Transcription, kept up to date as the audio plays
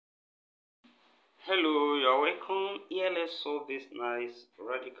Hello, you're welcome. Here let's solve this nice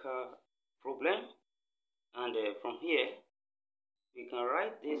radical problem, and from here we can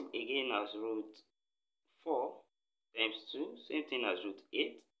write this again as root 4 times 2, same thing as root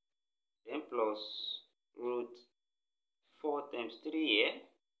 8, then plus root 4 times 3 here,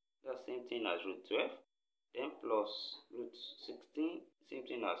 that's same thing as root 12, then plus root 16, same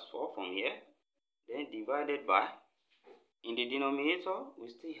thing as 4 from here, then divided by, in the denominator we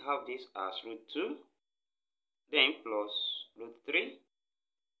still have this as root 2, then plus root 3,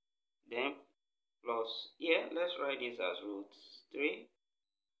 then plus here, let's write this as root 3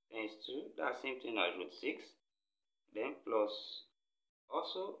 times 2, that's same thing as root 6, then plus,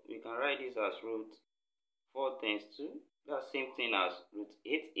 also we can write this as root 4 times 2, that's same thing as root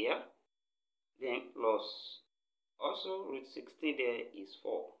 8 here, then plus, also root 16 there is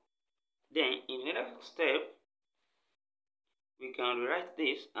 4. Then in the next step, we can rewrite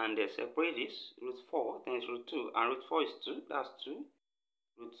this and separate this, root 4 times root 2, and root 4 is 2, that's 2,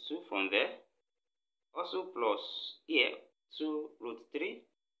 root 2 from there, also plus here 2 root 3,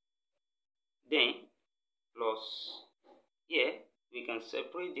 then plus here we can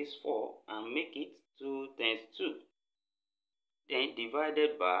separate this 4 and make it 2 times 2, then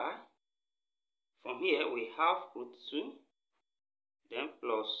divided by, from here we have root 2, then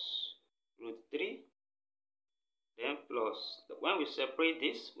plus root 3, then plus, when we separate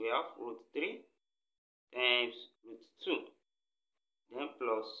this we have root 3 times root 2, then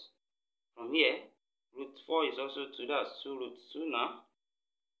plus, from here root 4 is also 2, that's 2 root 2 now,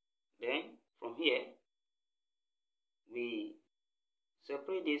 then from here we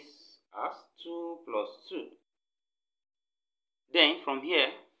separate this as 2 plus 2, then from here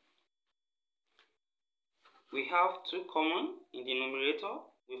we have 2 common in the numerator,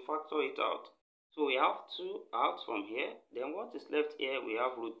 we factor it out, so we have 2 out from here, then what is left here we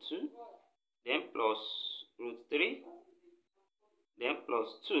have root 2, then plus root 3, then plus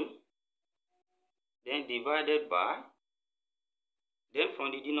 2, then divided by, then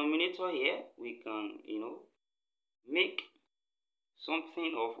from the denominator here we can make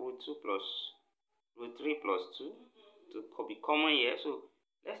something of root 2 plus root 3 plus 2 to be common here. So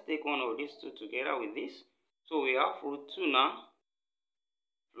let's take one of these two together with this. So we have root 2 now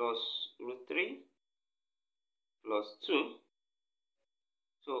plus root 3 plus 2.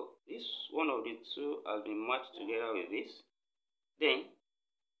 So this one of the two has been matched together with this. Then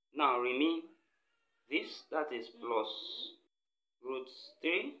now remain this, that is plus root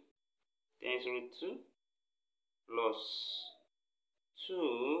 3 times root 2 plus 2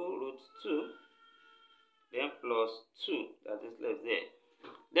 root 2, then plus 2 that is left there.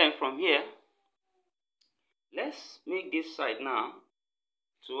 Then from here, let's make this side now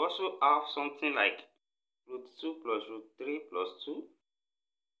to also have something like root 2 plus root 3 plus 2.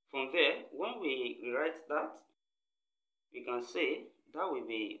 From there, when we rewrite that, we can say that will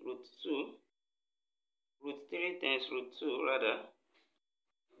be root 2, root 3 times root 2 rather,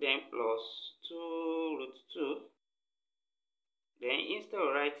 then plus 2 root 2. Then instead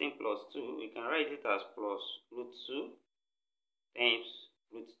of writing plus 2, we can write it as plus root 2 times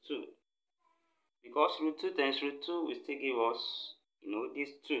root 2. Because root 2 times root 2 will still give us, this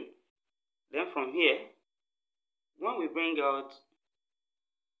 2. Then from here, when we bring out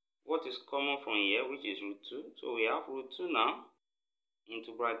what is common from here, which is root 2, so we have root 2 now,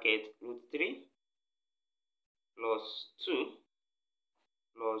 into bracket root 3, plus 2,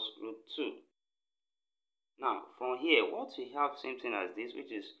 plus root 2. Now, from here, what we have same thing as this,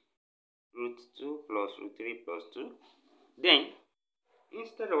 which is root 2 plus root 3 plus 2. Then,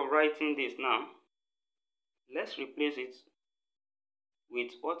 instead of writing this now, let's replace it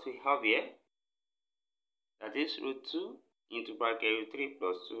with what we have here, that is root 2 into bracket root 3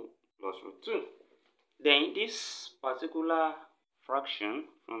 plus 2 plus root 2. Then, this particular fraction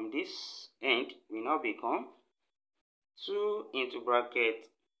from this end will now become 2 into bracket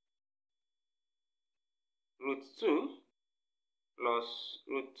root 2 plus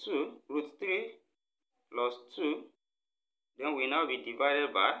root 3 plus 2, then will now be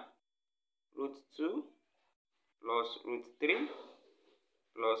divided by root 2 plus root 3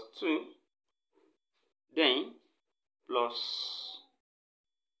 plus 2, then plus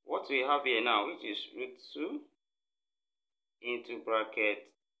what we have here now, which is root 2 into bracket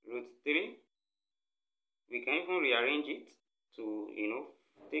root 3. We can even rearrange it to,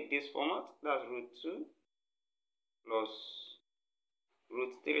 take this format, that's root 2 plus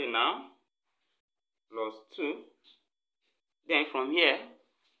root 3 now, plus 2. Then from here,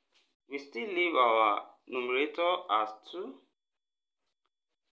 we still leave our numerator as 2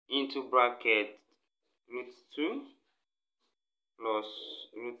 into bracket root 2 plus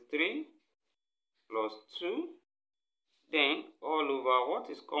root 3 plus 2. Then all over what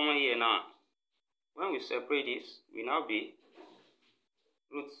is common here now. When we separate this, we now be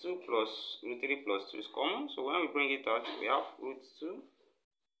root 2 plus root 3 plus 2 is common. So when we bring it out, we have root 2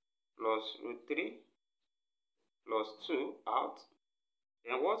 plus root 3 plus 2 out.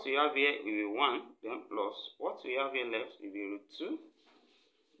 Then what we have here will be 1. Then plus what we have here left will be root 2.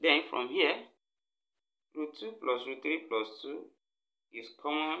 Then from here, root 2 plus root 3 plus 2 is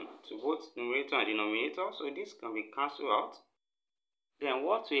common to both numerator and denominator. So this can be cancelled out. Then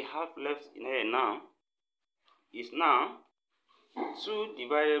what we have left in here now is now 2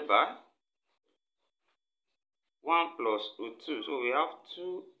 divided by 1 plus root 2. So we have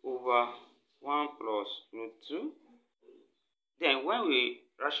 2 over 1 plus root 2. Then when we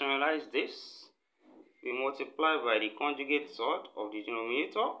rationalize this, we multiply by the conjugate side of the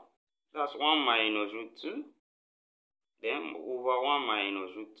denominator. That's 1 minus root 2. Then over 1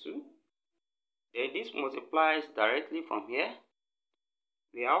 minus root 2. Then this multiplies directly from here.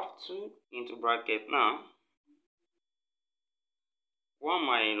 We have 2 into bracket now. 1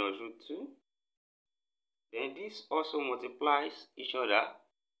 minus root 2. Then this also multiplies each other.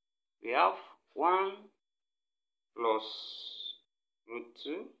 We have 1 plus root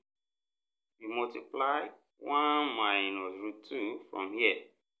 2. We multiply 1 minus root 2 from here.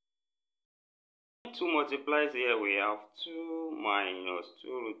 2 multiplies here, we have 2 minus 2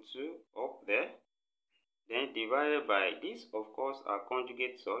 root 2 up there. Then divided by this, of course, our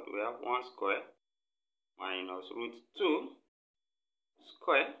conjugate side, we have 1 square minus root 2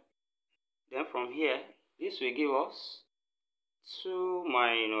 square. Then from here, this will give us 2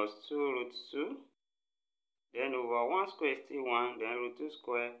 minus 2 root 2. Then over 1 square is still 1. Then root 2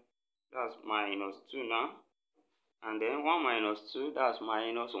 square, that's minus 2 now. And then 1 minus 2, that's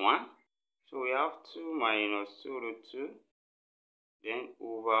minus 1. So we have 2 minus 2 root 2. Then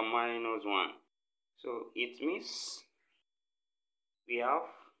over minus 1. So it means we have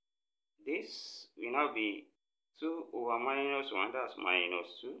this will now be 2 over minus 1, that's minus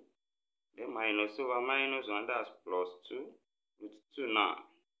 2. Then minus over minus 1, that's plus 2, root 2 now.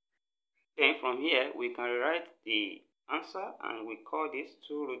 Then from here, we can rewrite the answer and we call this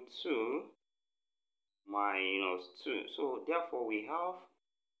 2 root 2 minus 2. So therefore, we have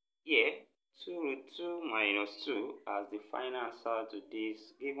here 2 root 2 minus 2 as the final answer to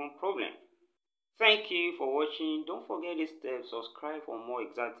this given problem. Thank you for watching. Don't forget this step, subscribe for more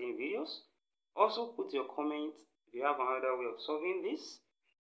exacting videos. Also put your comments if you have another way of solving this.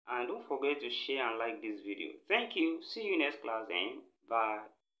 And don't forget to share and like this video. Thank you. See you next class and bye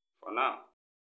for now.